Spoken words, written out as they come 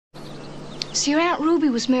So your Aunt Ruby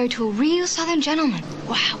was married to a real Southern gentleman.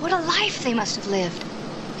 Wow, what a life they must have lived.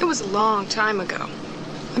 It was a long time ago.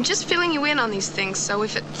 I'm just filling you in on these things, so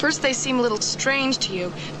if at first they seem a little strange to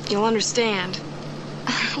you, you'll understand.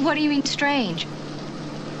 What do you mean, strange?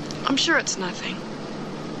 I'm sure it's nothing.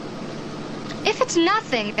 If it's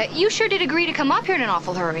nothing, you sure did agree to come up here in an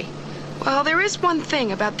awful hurry. Well, there is one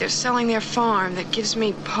thing about their selling their farm that gives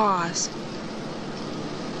me pause.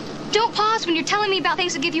 Don't pause when you're telling me about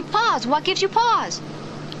things that give you pause. What gives you pause?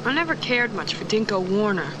 I never cared much for Dinko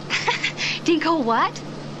Warner. Dinko what?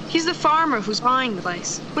 He's the farmer who's buying the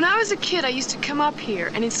place. When I was a kid, I used to come up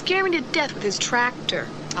here, and he'd scare me to death with his tractor.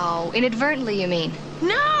 Oh, inadvertently, you mean?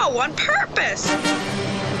 No, on purpose!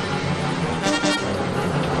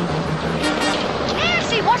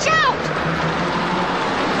 Nancy, watch out!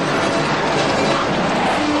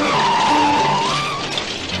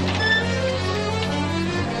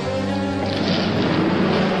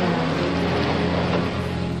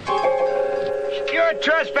 You're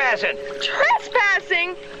trespassing!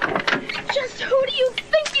 Trespassing? Just who do you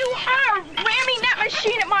think you are, ramming that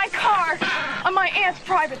machine at my car on my aunt's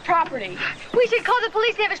private property? We should call the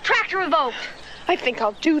police and have his tractor revoked. I think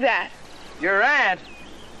I'll do that. Your aunt?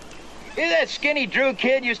 You that skinny Drew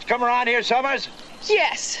kid used to come around here summers?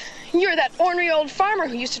 Yes, you're that ornery old farmer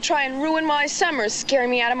who used to try and ruin my summers, scaring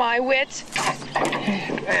me out of my wits.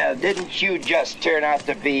 Well, didn't you just turn out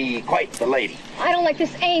to be quite the lady? I don't like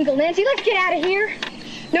this angle, Nancy. Let's get out of here.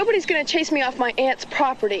 Nobody's gonna chase me off my aunt's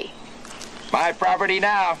property. My property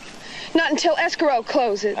now. Not until escrow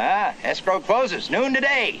closes. Ah, escrow closes noon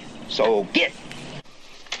today. So get.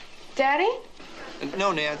 Daddy?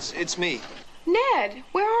 No, Nance, it's me. Ned,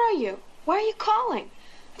 where are you? Why are you calling?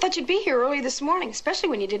 I thought you'd be here early this morning, especially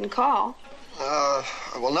when you didn't call.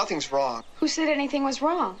 Well, nothing's wrong. Who said anything was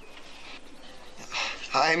wrong?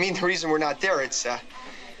 I mean, the reason we're not there, it's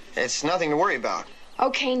nothing to worry about.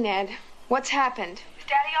 Okay, Ned. What's happened? Is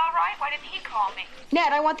Daddy all right? Why didn't he call me?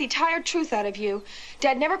 Ned, I want the entire truth out of you.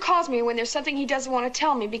 Dad never calls me when there's something he doesn't want to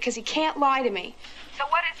tell me because he can't lie to me. So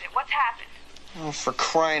what is it? What's happened? Oh, for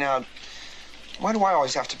crying out. Why do I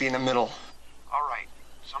always have to be in the middle? All right,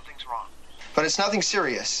 something's wrong. But it's nothing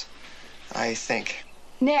serious, I think.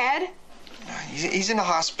 Ned? He's in the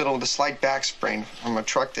hospital with a slight back sprain from a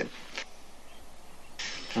truck that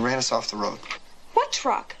ran us off the road. What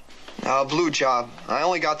truck? A blue job. I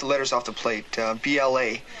only got the letters off the plate,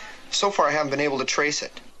 BLA. So far, I haven't been able to trace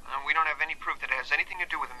it. We don't have any proof that it has anything to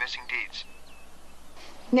do with the missing deeds.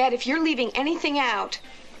 Ned, if you're leaving anything out...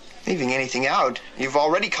 Leaving anything out? You've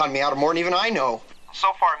already conned me out of more than even I know.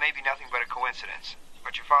 So far, it may be nothing but a coincidence.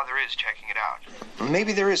 But your father is checking it out.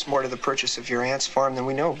 Maybe there is more to the purchase of your aunt's farm than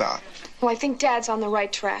we know about. Well, I think Dad's on the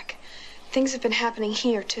right track. Things have been happening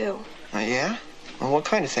here, too. Yeah? Well, what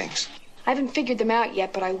kind of things? I haven't figured them out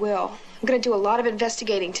yet, but I will. I'm going to do a lot of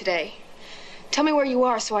investigating today. Tell me where you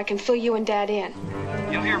are so I can fill you and Dad in.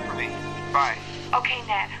 You'll hear from me. Bye. Okay,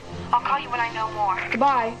 Ned. I'll call you when I know more.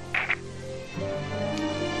 Goodbye.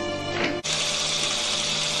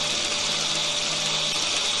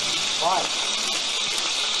 Right.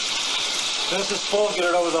 This is full. Get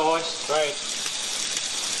it over the hoist. Great.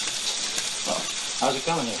 Well, how's it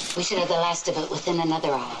coming here? We should have the last of it within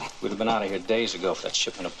another hour. We'd have been out of here days ago if that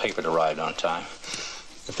shipment of paper arrived on time.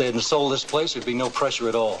 If they hadn't sold this place, there'd be no pressure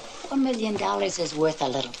at all. $1 million is worth a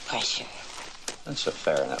little pressure. That's a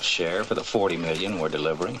fair enough share for the $40 million we're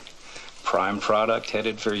delivering. Prime product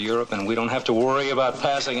headed for Europe, and we don't have to worry about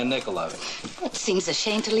passing a nickel of it. It seems a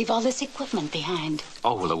shame to leave all this equipment behind.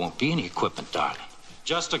 Oh, well, there won't be any equipment, darling.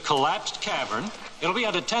 Just a collapsed cavern. It'll be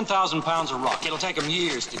under 10,000 pounds of rock. It'll take them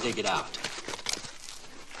years to dig it out.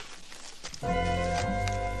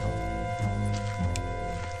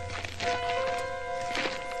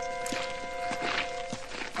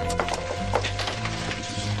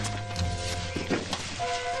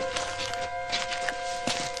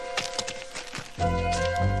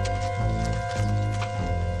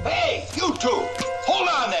 Hey, you two! Hold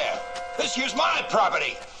on there! This here's my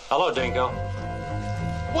property! Hello, Dinko.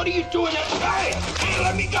 What are you doing there? Hey,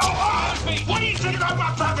 let me go! Oh, what are you doing on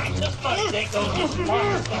my property? Just let Dinko just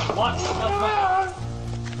watch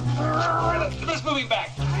Let's move him back.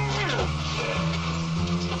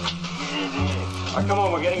 Right, come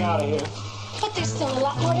on, we're getting out of here. But there's still a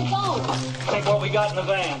lot more to go. Take what we got in the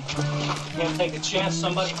van. Can't take a chance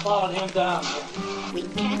somebody followed him down. We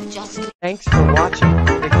can't just... Thanks for watching.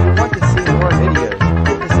 If you want to see more videos,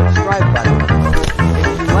 hit the subscribe button. If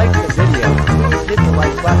you like the video, please hit the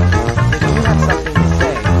like button.